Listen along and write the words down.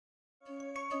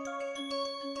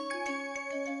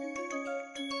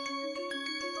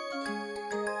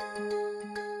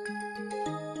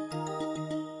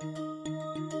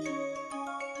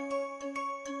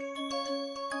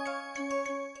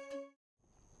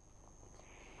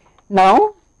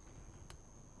Now,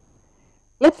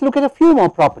 let us look at a few more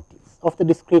properties of the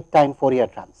discrete time Fourier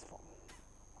transform.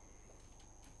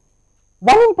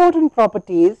 One important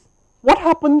property is what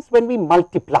happens when we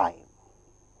multiply.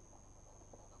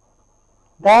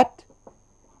 That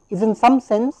is in some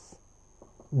sense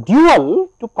dual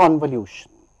to convolution.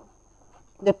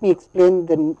 Let me explain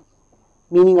the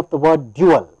meaning of the word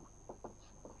dual.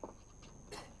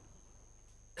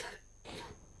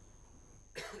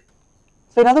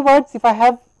 So, in other words, if I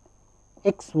have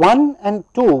x1 and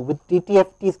 2 with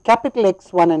DTFTs capital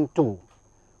X1 and 2,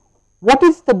 what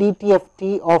is the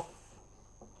DTFT of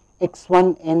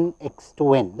x1n,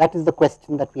 x2n? That is the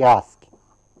question that we are asking.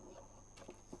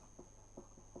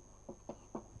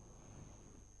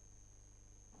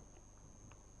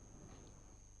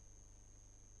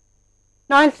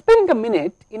 Now, I will spend a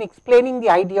minute in explaining the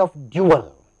idea of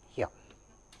dual here.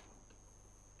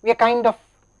 We are kind of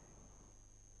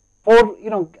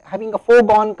having a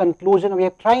foregone conclusion. We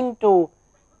are trying to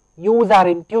use our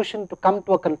intuition to come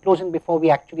to a conclusion before we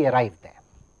actually arrive there.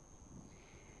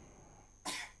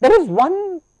 There is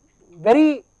one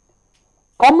very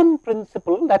common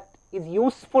principle that is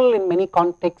useful in many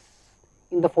contexts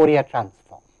in the Fourier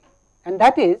transform, and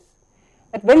that is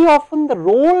that very often the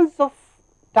roles of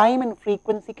time and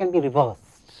frequency can be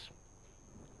reversed.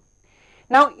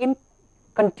 Now, in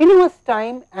continuous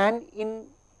time and in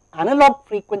analog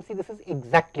frequency, this is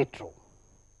exactly true.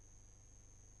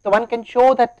 So, one can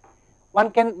show that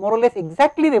one can more or less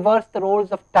exactly reverse the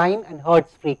roles of time and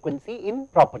Hertz frequency in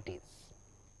properties.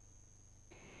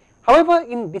 However,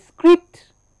 in discrete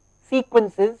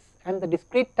sequences and the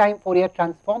discrete time Fourier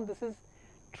transform, this is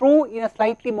true in a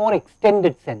slightly more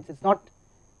extended sense. It is not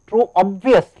true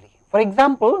obviously. For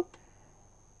example,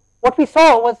 what we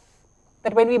saw was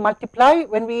that when we multiply,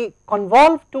 when we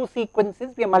convolve two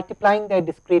sequences, we are multiplying their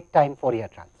discrete time Fourier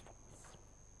transforms.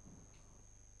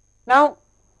 Now,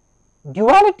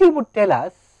 duality would tell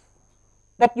us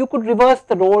that you could reverse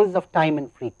the roles of time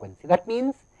and frequency. That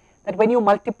means that when you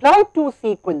multiply two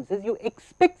sequences, you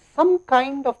expect some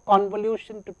kind of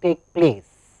convolution to take place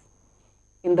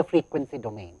in the frequency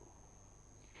domain,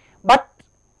 but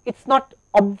it is not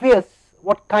obvious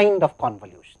what kind of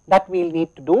convolution. That we will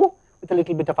need to do with a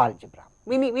little bit of algebra.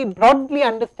 We broadly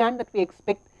understand that we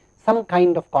expect some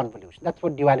kind of convolution. That is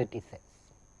what duality says,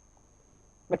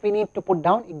 but we need to put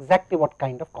down exactly what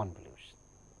kind of convolution.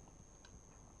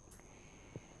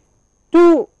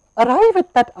 To arrive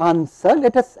at that answer,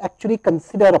 let us actually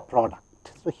consider a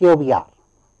product. So, here we are.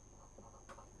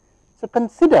 So,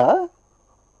 consider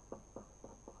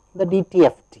the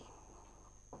DTFT.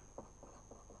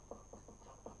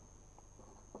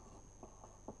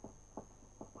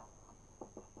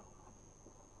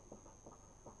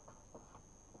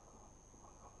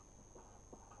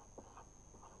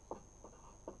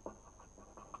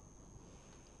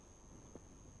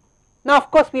 Now,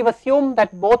 of course, we have assumed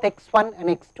that both x1 and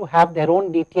x2 have their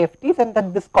own DTFTs and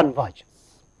that this converges.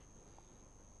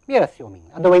 We are assuming,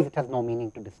 otherwise it has no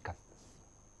meaning to discuss this.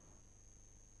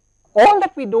 All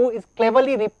that we do is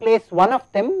cleverly replace one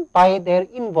of them by their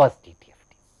inverse DTFTs.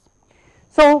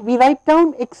 So, we write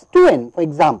down x2n, for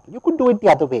example. You could do it the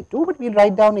other way too, but we will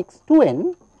write down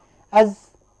x2n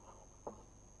as,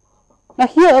 now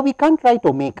here we can't write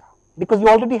omega because you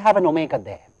already have an omega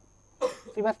there. So,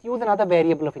 we must use another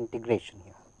variable of integration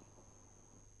here.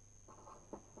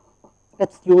 Let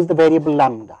us use the variable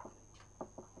lambda.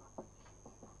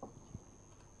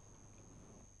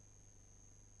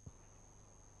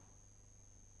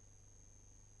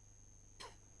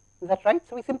 Is that right?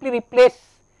 So, we simply replace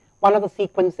one of the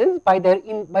sequences by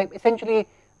by essentially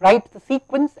write the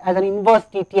sequence as an inverse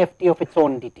DTFT of its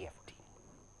own DTFT.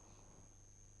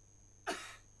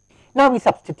 Now, we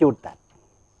substitute that.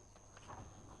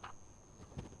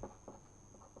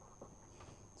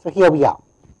 So, here we are.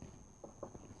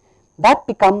 That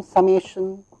becomes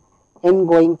summation n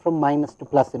going from minus to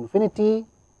plus infinity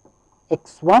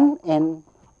x1 n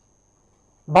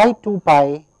by 2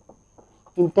 pi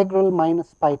integral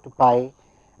minus pi to pi,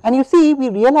 and you see we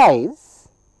realize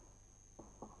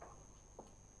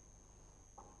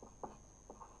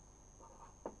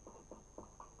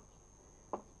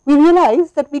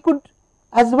that we could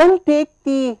as well take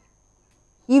the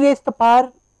e raised to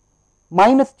power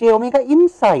minus j omega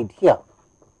inside here.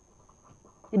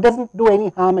 It does not do any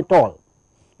harm at all.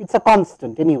 It is a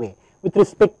constant anyway with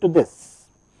respect to this.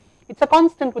 It is a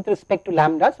constant with respect to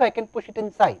lambda, so I can push it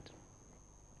inside.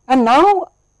 And now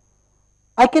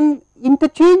I can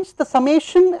interchange the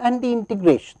summation and the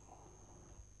integration.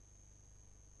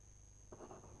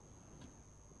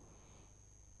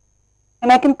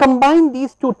 And I can combine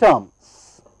these two terms.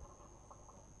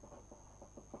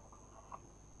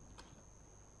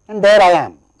 and there I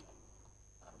am.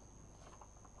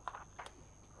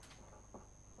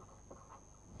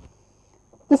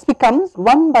 This becomes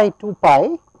 1 by 2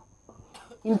 pi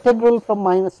integral from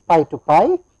minus pi to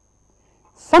pi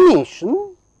summation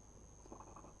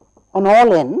on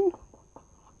all n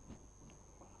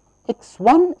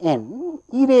x1 n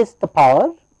e raised to the power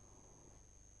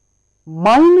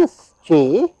minus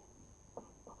j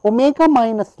omega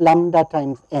minus lambda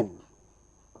times n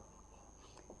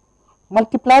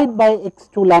multiplied by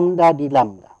x2 lambda d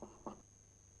lambda.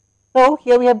 So,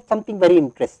 here we have something very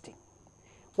interesting.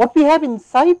 What we have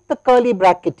inside the curly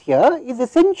bracket here is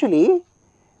essentially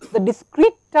the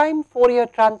discrete time Fourier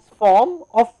transform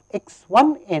of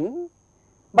x1 n,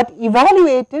 but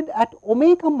evaluated at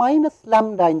omega minus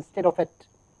lambda instead of at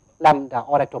lambda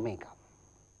or at omega.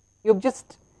 You have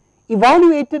just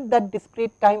evaluated that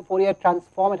discrete time Fourier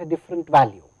transform at a different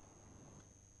value.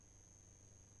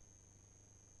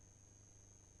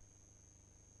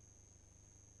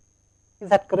 Is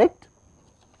that correct?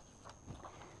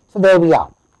 So, there we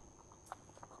are.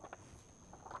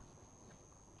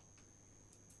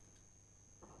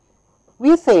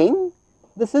 We are saying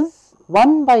this is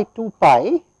 1 by 2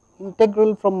 pi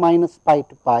integral from minus pi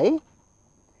to pi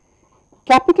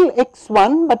capital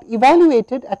X1, but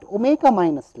evaluated at omega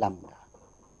minus lambda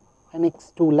and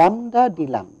x2 lambda d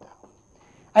lambda,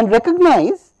 and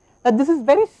recognize that this is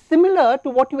very similar to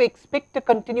what you expect a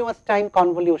continuous time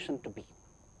convolution to be.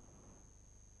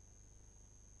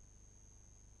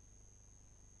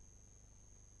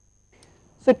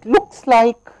 So, it looks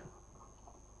like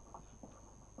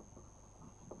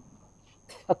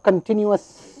a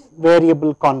continuous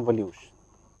variable convolution.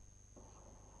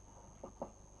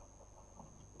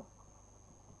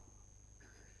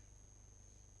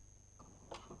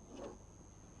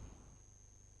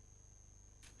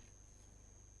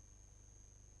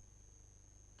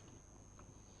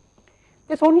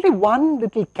 There is only one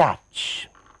little catch.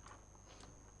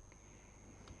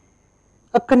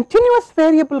 A continuous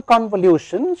variable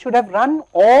convolution should have run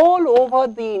all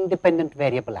over the independent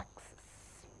variable axis.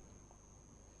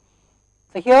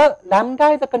 So, here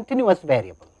lambda is a continuous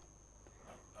variable.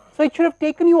 So, it should have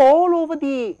taken you all over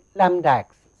the lambda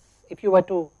axis if you were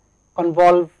to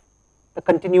convolve the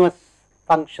continuous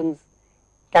functions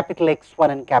capital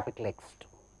X1 and capital X2.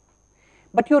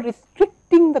 But you are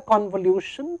restricting the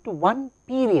convolution to one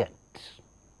period.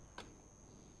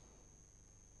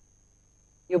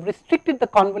 You have restricted the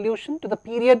convolution to the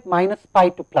period minus pi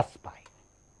to plus pi.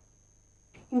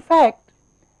 In fact,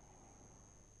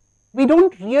 we do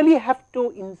not really have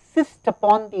to insist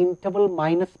upon the interval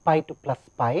minus pi to plus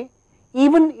pi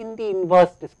even in the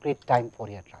inverse discrete time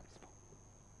Fourier transform.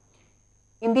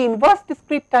 In the inverse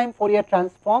discrete time Fourier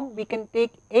transform, we can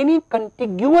take any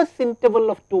contiguous interval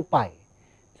of 2 pi.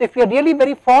 So, if we are really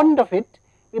very fond of it,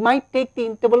 we might take the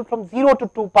interval from 0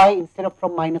 to 2 pi instead of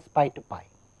from minus pi to pi.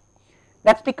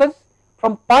 That is because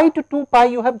from pi to 2 pi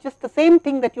you have just the same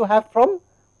thing that you have from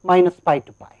minus pi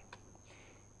to pi.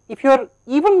 If you are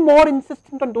even more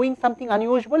insistent on doing something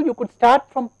unusual, you could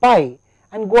start from pi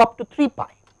and go up to 3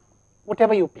 pi,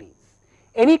 whatever you please.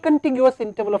 Any contiguous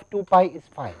interval of 2 pi is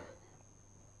fine,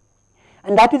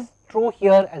 and that is true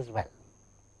here as well.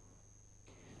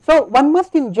 So, one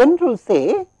must in general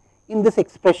say in this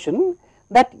expression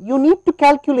that you need to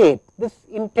calculate this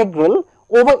integral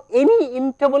over any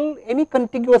interval, any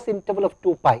contiguous interval of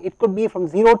 2 pi. It could be from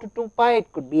 0 to 2 pi,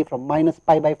 it could be from minus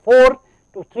pi by 4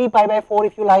 to 3 pi by 4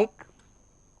 if you like,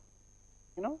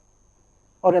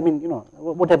 or I mean,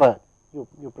 whatever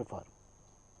you prefer.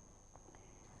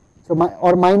 So,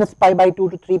 or minus pi by 2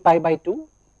 to 3 pi by 2,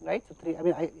 right. So,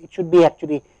 it should be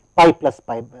actually pi plus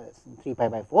pi 3 pi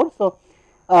by 4. So,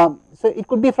 so it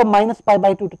could be from minus pi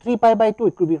by 2 to 3 pi by 2,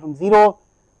 it could be from 0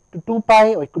 to 2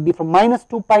 pi, or it could be from minus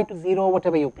 2 pi to 0,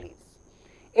 whatever you please.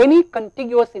 Any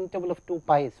contiguous interval of 2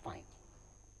 pi is fine,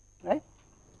 right.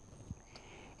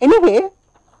 Anyway,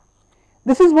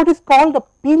 this is what is called a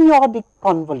periodic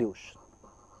convolution.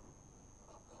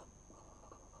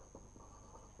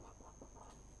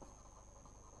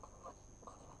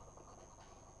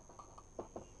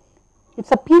 It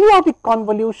is a periodic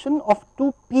convolution of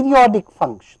two periodic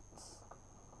functions.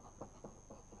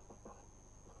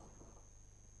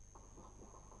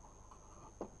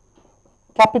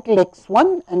 Capital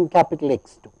X1 and capital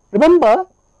X2. Remember,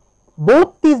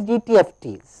 both these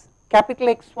DTFTs, capital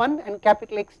X1 and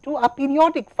capital X2, are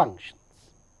periodic functions.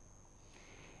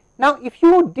 Now, if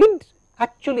you did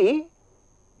actually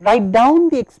write down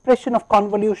the expression of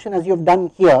convolution as you have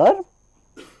done here,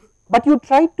 but you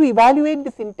tried to evaluate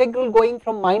this integral going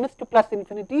from minus to plus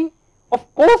infinity,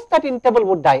 of course that integral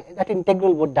would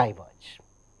diverge.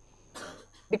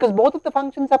 because both of the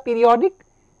functions are periodic,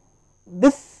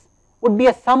 this would be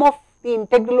a sum of the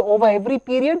integral over every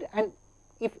period, and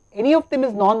if any of them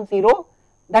is non-zero,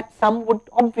 that sum would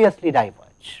obviously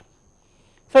diverge.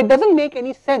 So, it does not make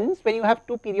any sense when you have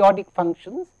two periodic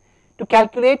functions to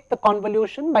calculate the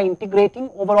convolution by integrating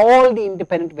over all the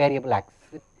independent variable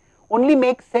axes. It only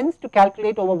makes sense to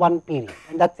calculate over one period,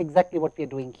 and that is exactly what we are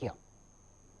doing here.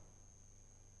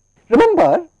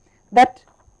 Remember that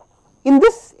in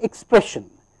this expression,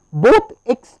 both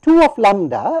x2 of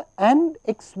lambda and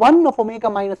x1 of omega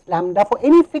minus lambda for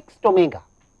any fixed omega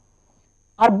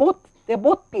are both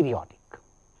periodic.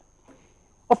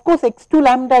 Of course, x2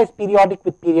 lambda is periodic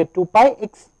with period 2 pi,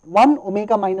 x1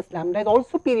 omega minus lambda is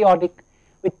also periodic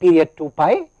with period 2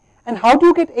 pi. And how do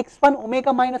you get x1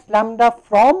 omega minus lambda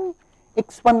from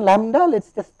x1 lambda? Let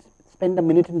us just spend a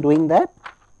minute in doing that.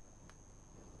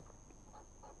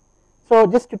 So,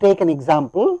 just to take an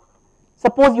example,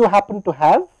 suppose you happen to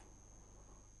have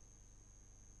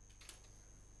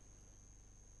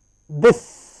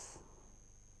this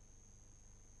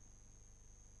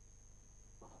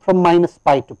from minus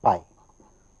pi to pi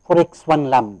for x1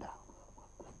 lambda.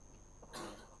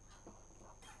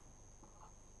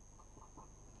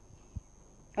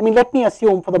 I mean, let me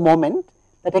assume for the moment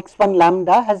that x1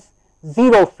 lambda has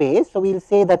 0 phase. So, we will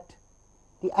say that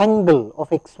the angle of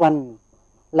x1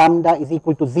 lambda is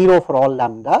equal to 0 for all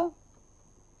lambda,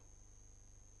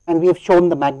 and we have shown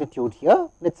the magnitude here.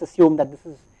 Let us assume that this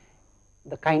is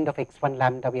the kind of x1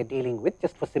 lambda we are dealing with,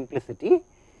 just for simplicity.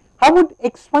 How would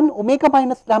x1 omega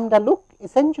minus lambda look?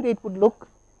 Essentially, it would look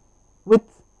with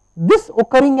this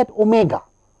occurring at omega.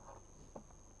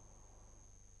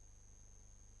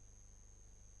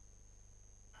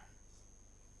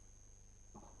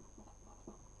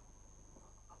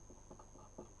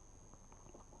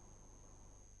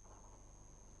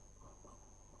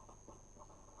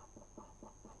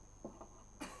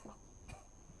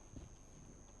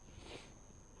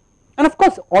 And of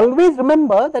course, always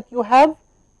remember that you have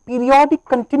periodic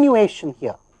continuation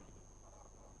here.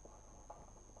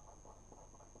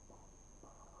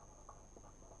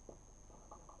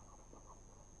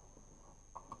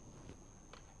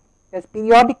 There is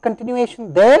periodic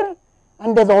continuation there,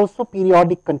 and there is also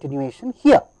periodic continuation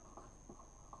here.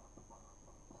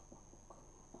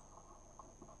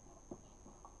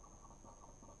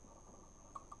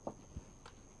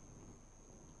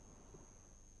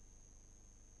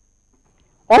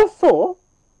 Also,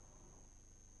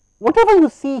 whatever you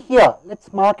see here, let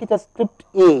us mark it as script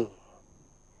A,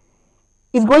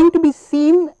 is going to be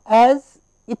seen as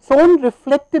its own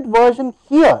reflected version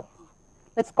here.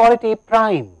 Let us call it A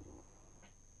prime.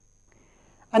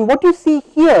 And what you see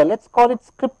here, let us call it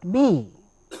script B,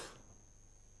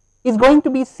 is going to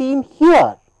be seen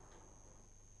here,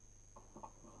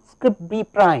 script B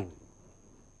prime.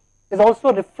 There is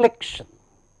also reflection.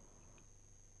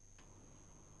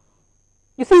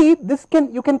 You see,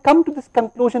 you can come to this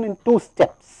conclusion in two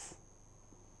steps.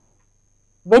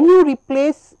 When you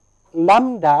replace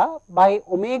lambda by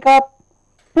omega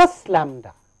plus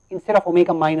lambda instead of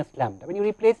omega minus lambda, when you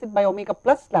replace it by omega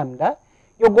plus lambda,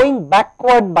 you are going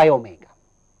backward by omega.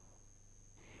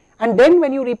 And then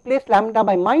when you replace lambda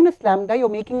by minus lambda, you are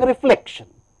making a reflection.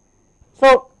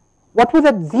 So, what was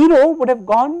at 0 would have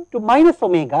gone to minus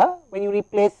omega when you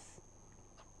replace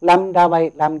lambda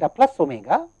by lambda plus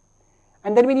omega.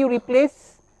 And then when you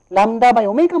replace lambda by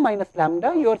omega minus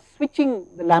lambda, you are switching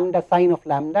the lambda sign of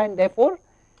lambda, and therefore,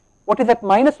 what is at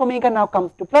minus omega now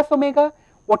comes to plus omega,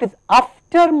 what is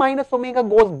after minus omega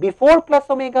goes before plus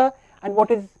omega, and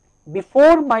what is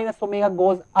before minus omega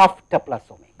goes after plus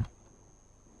omega.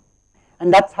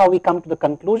 And that is how we come to the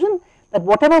conclusion that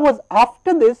whatever was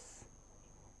after this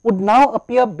would now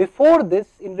appear before this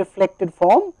in reflected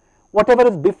form, whatever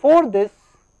is before this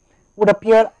would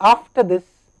appear after this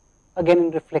again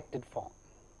in reflected form.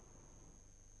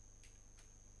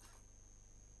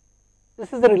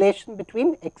 This is the relation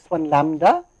between x1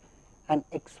 lambda and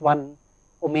x1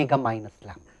 omega minus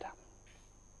lambda.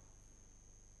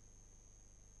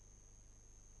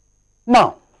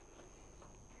 Now,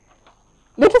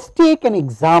 let us take an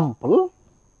example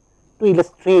to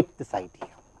illustrate this idea.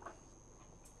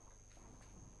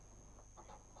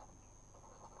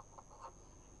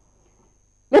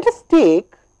 Let us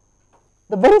take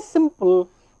the very simple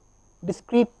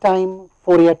discrete time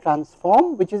Fourier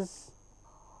transform, which is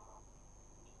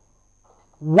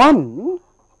 1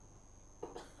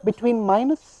 between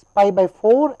minus pi by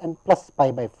 4 and plus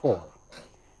pi by 4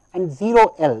 and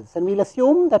 0 else, and we will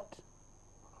assume that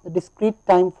the discrete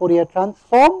time Fourier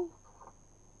transform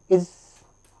is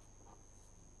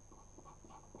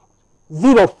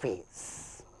 0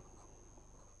 phase.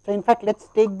 So, in fact, let us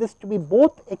take this to be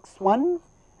both x1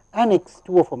 and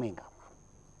x2 of omega.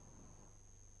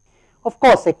 Of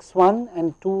course, x1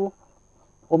 and 2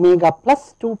 omega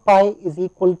plus 2 pi is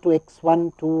equal to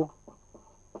x1 to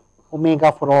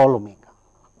omega for all omega.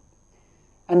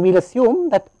 And we will assume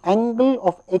that angle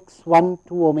of x1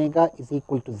 to omega is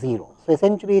equal to 0. So,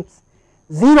 essentially it is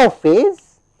 0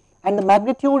 phase and the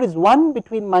magnitude is 1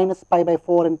 between minus pi by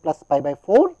 4 and plus pi by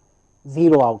 4,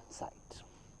 0 outside.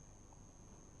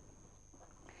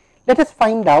 Let us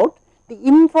find out the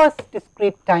inverse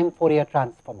discrete time Fourier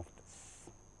transform of this.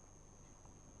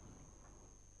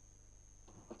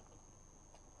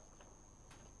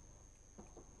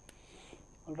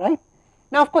 All right.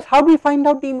 Now, of course, how do we find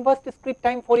out the inverse discrete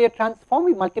time Fourier transform?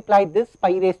 We multiply this by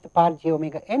e raised to the power j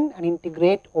omega n and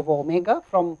integrate over omega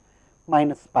from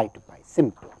minus pi to pi,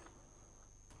 simple.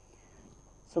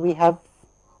 So, we have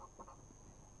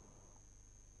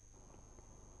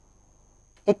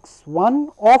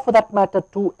x1 or for that matter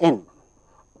 2n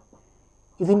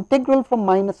is integral from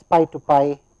minus pi to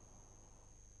pi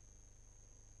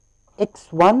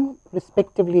x1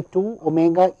 respectively to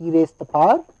omega e raised to the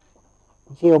power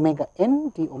j omega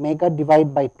n d omega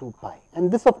divided by 2 pi,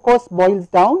 and this of course boils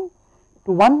down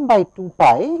to 1 by 2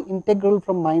 pi integral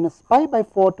from minus pi by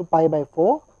 4 to pi by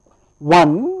 4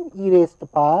 1 e raised to the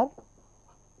power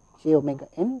j omega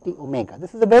n d omega.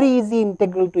 This is a very easy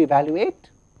integral to evaluate.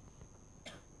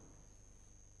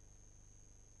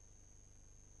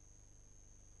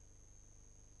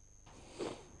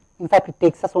 In fact, it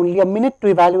takes us only a minute to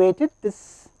evaluate it.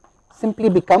 This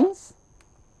simply becomes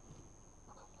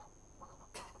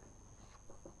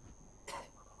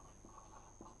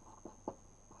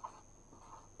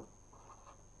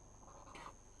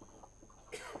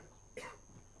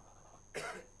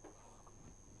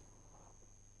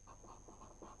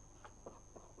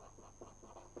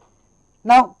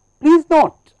now, please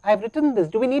note, I have written this.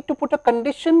 Do we need to put a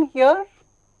condition here?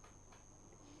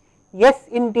 Yes,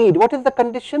 indeed. What is the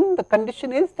condition? The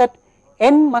condition is that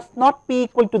n must not be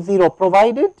equal to 0,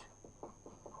 provided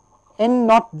n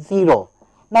not 0.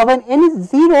 Now, when n is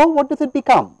 0, what does it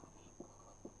become?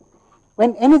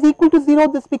 When n is equal to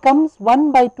 0, this becomes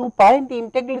 1 by 2 pi and the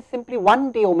integral is simply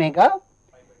 1 d omega.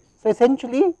 So,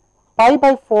 essentially pi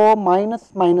by 4 minus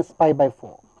pi by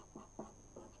 4,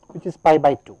 which is pi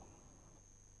by 2.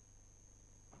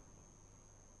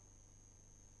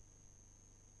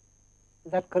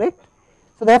 Is that correct?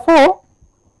 So, therefore,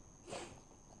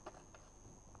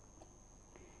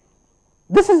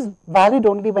 this is valid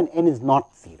only when n is not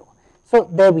 0. So,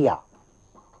 there we are.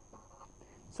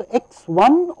 So,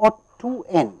 x1 or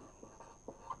 2n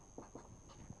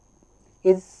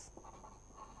is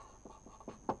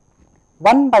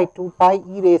 1 by 2 pi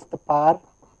e raised to the power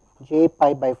j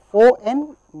pi by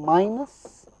 4n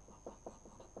minus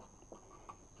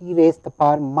e raised to the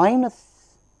power minus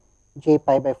j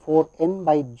pi by 4 n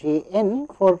by j n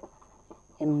for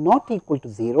n not equal to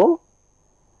 0,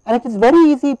 and it is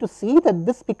very easy to see that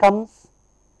this becomes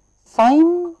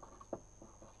sin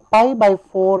pi by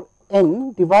 4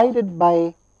 n divided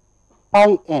by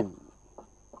pi n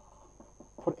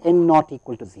for n not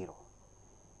equal to 0,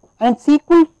 and it is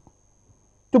equal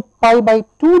to pi by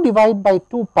 2 divided by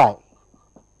 2 pi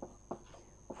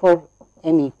for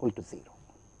n equal to 0.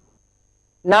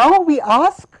 Now, we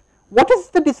ask, what is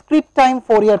the discrete time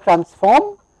Fourier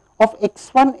transform of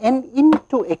x1n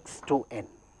into x2n?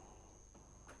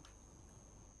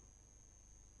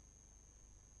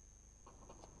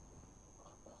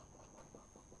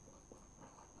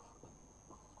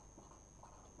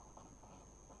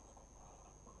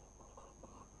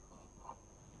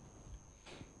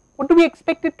 What do we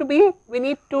expect it to be? We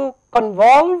need to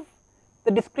convolve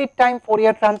the discrete time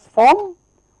Fourier transform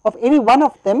of any one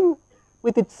of them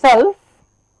with itself.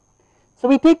 So,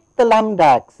 we take the lambda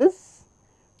axis,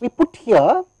 we put here,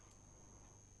 of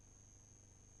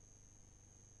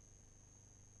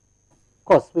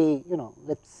course, we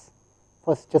let us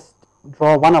first just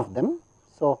draw one of them.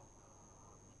 So,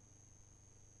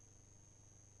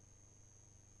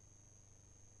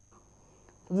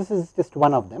 this is just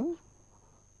one of them.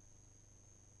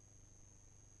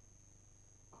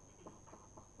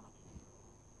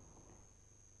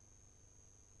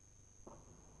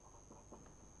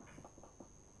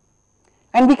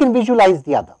 And we can visualize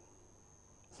the other.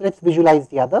 So, let us visualize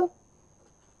the other.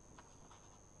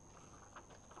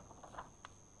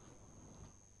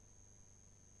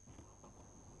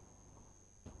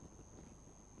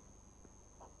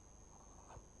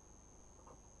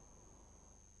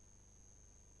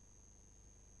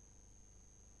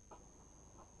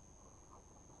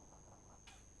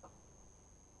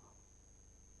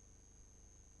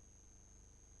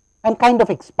 I am kind of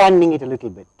expanding it a little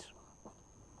bit.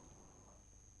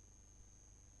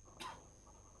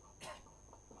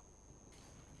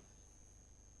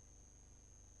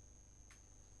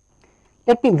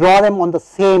 Let me draw them on the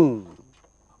same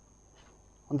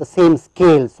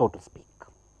scale, so to speak.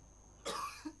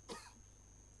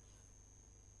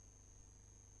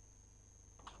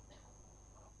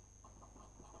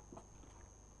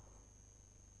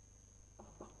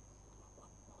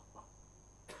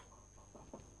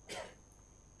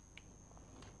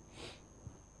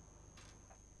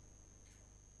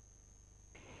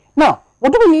 Now,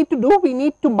 what do we need to do? We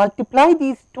need to multiply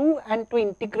these two and to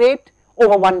integrate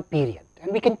over one period,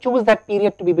 and we can choose that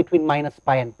period to be between minus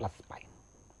pi and plus pi.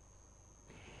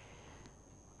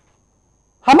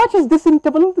 How much is this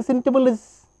interval? This interval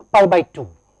is pi by 2.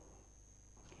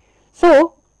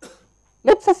 So,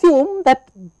 let us assume that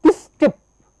this tip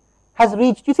has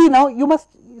reached, you see now you must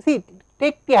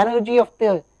take the analogy of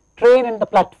the train and the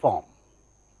platform,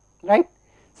 right.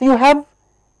 So, you have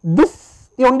this,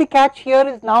 the only catch here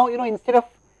is now instead of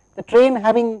the train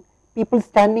having people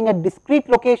standing at discrete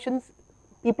locations,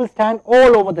 people stand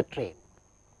all over the train.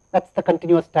 That is the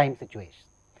continuous time situation,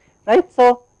 right.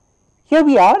 So, here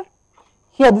we are,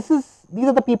 here these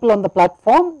are the people on the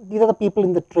platform, these are the people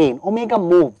in the train, omega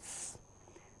moves,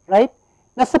 right.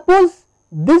 Now, suppose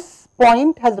this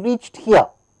point has reached here,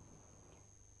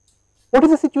 what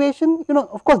is the situation?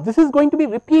 Of course, this is going to be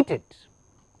repeated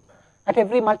at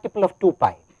every multiple of 2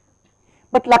 pi,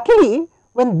 but luckily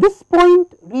when this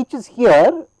point reaches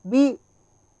here, the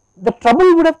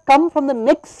trouble would have come from the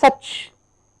next such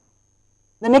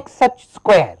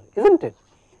square, isn't it?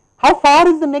 How far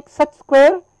is the next such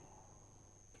square?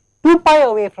 2 pi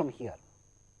away from here.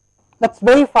 That is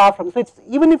very far from. So, it's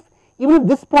even if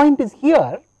this point is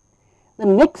here, the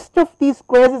next of these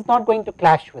squares is not going to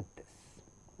clash with this.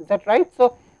 Is that right?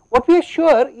 So, what we are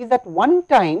sure is that one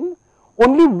time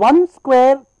only one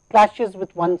square clashes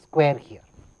with one square here.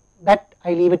 That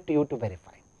I leave it to you to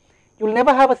verify. You will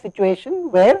never have a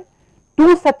situation where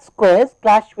two such squares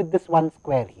clash with this one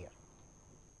square here.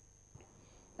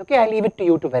 Okay, I leave it to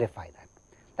you to verify that.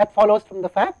 That follows from the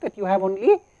fact that you have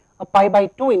only a pi by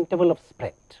 2 interval of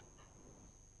spread.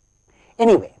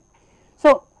 Anyway,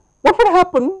 so what would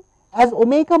happen as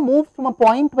omega moves from a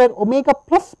point where omega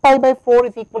plus pi by 4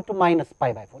 is equal to minus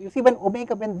pi by 4. You see,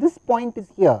 when this point is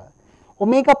here,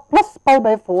 omega plus pi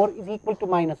by 4 is equal to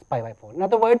minus pi by 4. In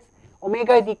other words,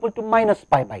 omega is equal to minus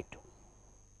pi by 2.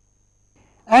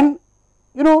 And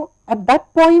at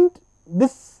that point,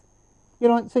 this,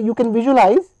 so you can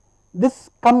visualize this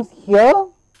comes here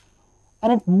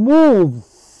and it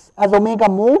moves as omega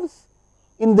moves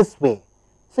in this way.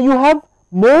 So, you have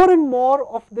more and more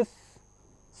of this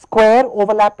square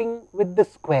overlapping with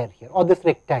this square here or this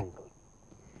rectangle.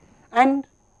 And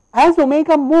as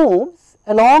omega moves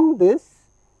along this,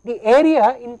 the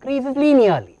area increases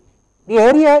linearly. The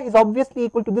area is obviously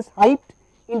equal to this height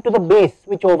into the base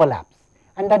which overlaps,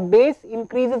 and that base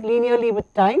increases linearly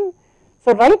with time.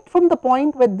 So, right from the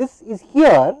point where this is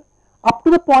here up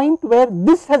to the point where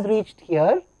this has reached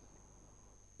here,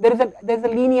 there is a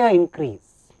linear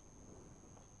increase,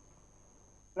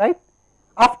 right.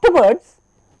 Afterwards,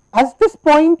 as this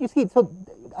point, you see, so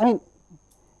I mean,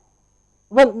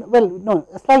 no,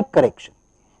 a slight correction.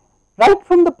 Right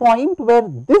from the point where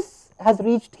this has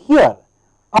reached here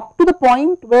up to the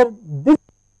point where this.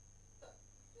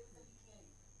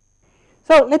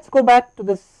 So, let us go back to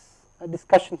this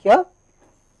discussion here.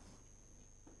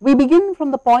 We begin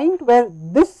from the point where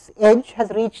this edge has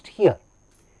reached here.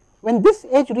 When this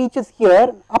edge reaches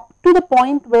here up to the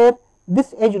point where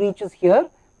this edge reaches here,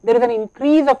 there is an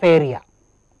increase of area,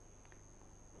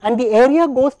 and the area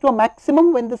goes to a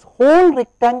maximum when this whole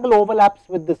rectangle overlaps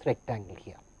with this rectangle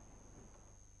here.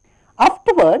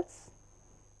 Afterwards,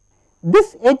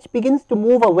 this edge begins to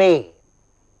move away,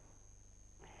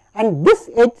 and this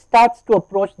edge starts to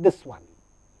approach this one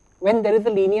when there is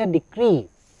a linear decrease.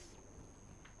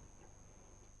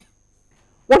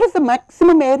 What is the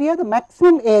maximum area? The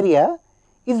maximum area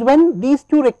is when these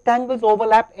two rectangles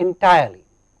overlap entirely,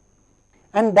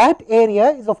 and that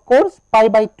area is of course pi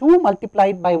by 2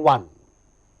 multiplied by 1.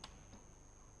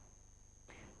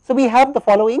 So, we have the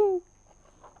following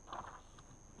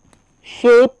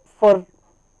shape for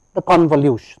the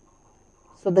convolution.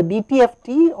 So, the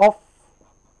dTft of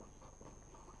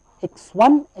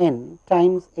x1n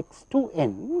times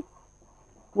x2n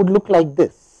would look like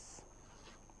this.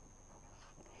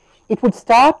 It would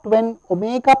start when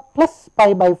omega plus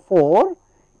pi by 4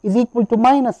 is equal to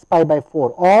minus pi by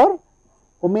 4, or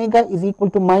omega is equal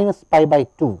to minus pi by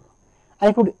 2, and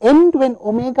it would end when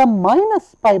omega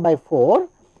minus pi by 4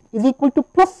 is equal to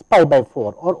plus pi by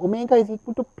 4 or omega is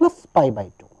equal to plus pi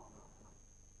by 2.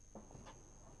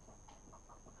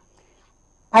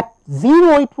 At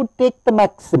 0 it would take the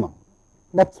maximum,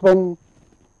 that is when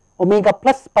omega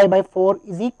plus pi by 4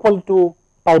 is equal to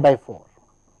pi by 4.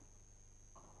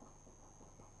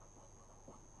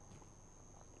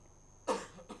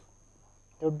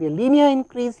 There would be a linear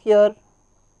increase here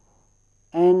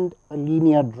and a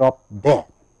linear drop there,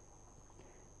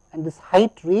 and this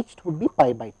height reached would be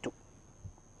pi by 2.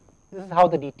 This is how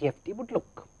the DTFT would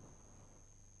look.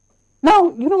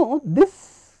 Now, you know,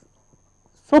 this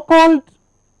so called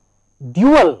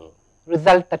dual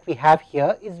result that we have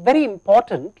here is very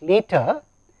important later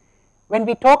when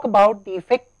we talk about the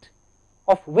effect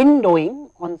of windowing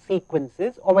on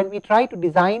sequences, or when we try to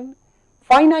design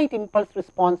finite impulse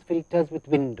response filters with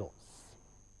windows.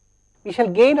 We shall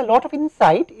gain a lot of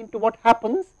insight into what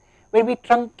happens when we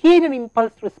truncate an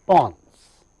impulse response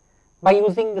by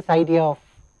using this idea of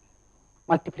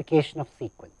multiplication of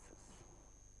sequences.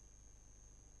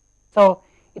 So,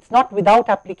 it is not without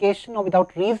application or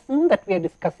without reason that we are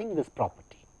discussing this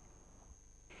property.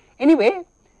 Anyway,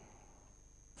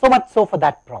 so much so for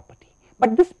that property.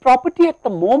 But this property at the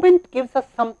moment gives us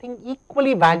something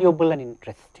equally valuable and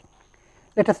interesting.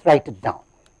 Let us write it down.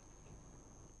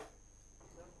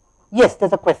 Yes, there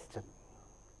is a question.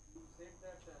 You said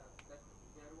that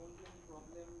there won't be any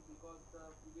problem because the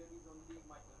period is only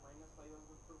minus pi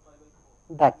over 4 pi by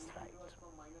 4. That's right. If it was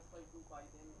from minus pi to pi,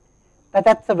 then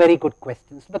That's a very good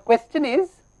question. So, the question is,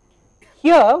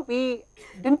 here we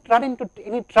did not run into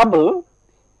any trouble,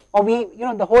 or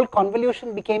the whole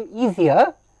convolution became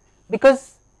easier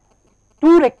because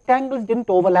two rectangles did not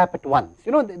overlap at once.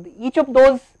 Each of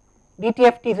those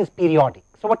DTFTs is periodic.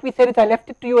 So, what we said is, I left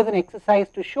it to you as an exercise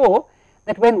to show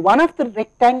that when one of the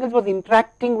rectangles was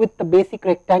interacting with the basic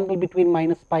rectangle between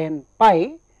minus pi and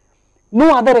pi,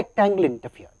 no other rectangle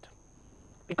interfered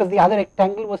because the other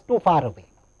rectangle was too far away.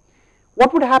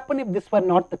 What would happen if this were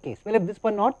not the case? Well, if this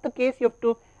were not the case, you have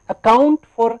to account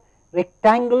for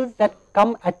rectangles that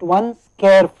come at once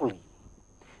carefully.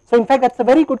 So, in fact, that is a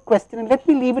very good question, and let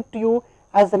me leave it to you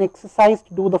as an exercise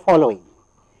to do the following.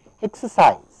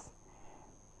 Exercise.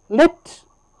 Let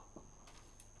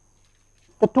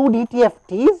the two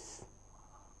DTFTs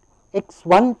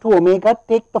x1 to omega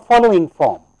take the following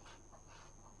form.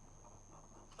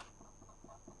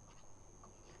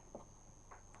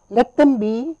 Let them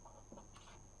be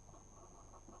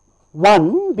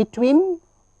 1 between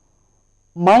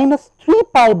minus 3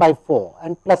 pi by 4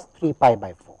 and plus 3 pi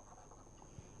by 4.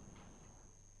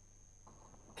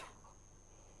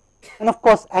 And of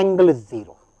course, angle is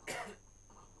 0.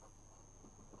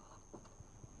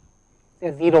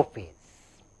 Say 0 phase.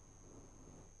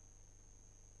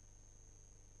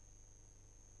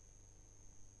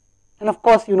 And of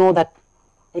course, you know that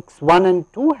x1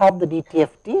 and 2 have the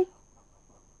DTFT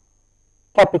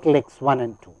capital X1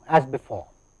 and 2 as before.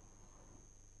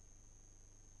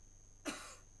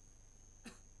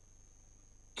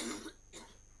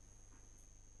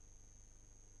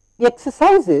 The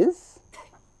exercise is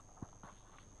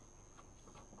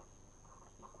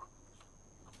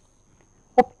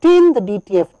obtain the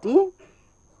DTFT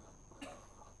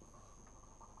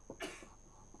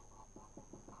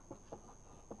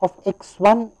of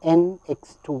x1n,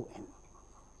 x2n.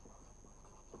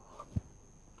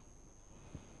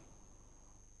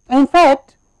 And in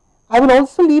fact, I will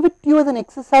also leave it to you as an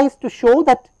exercise to show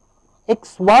that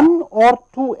x1 or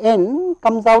 2n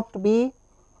comes out to be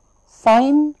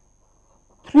sine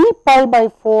 3 pi by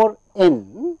 4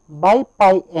 n by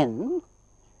pi n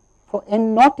for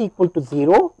n not equal to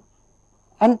 0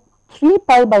 and 3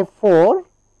 pi by 4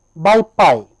 by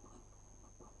pi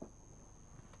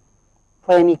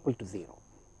for n equal to 0.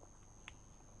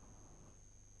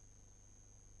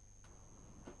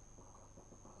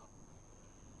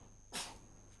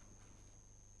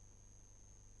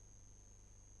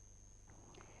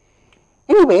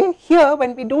 Anyway, here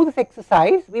when we do this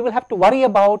exercise, we will have to worry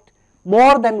about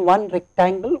more than one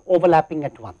rectangle overlapping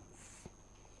at once.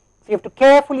 So, you have to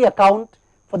carefully account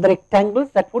for the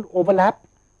rectangles that would overlap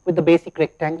with the basic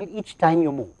rectangle each time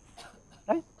you move.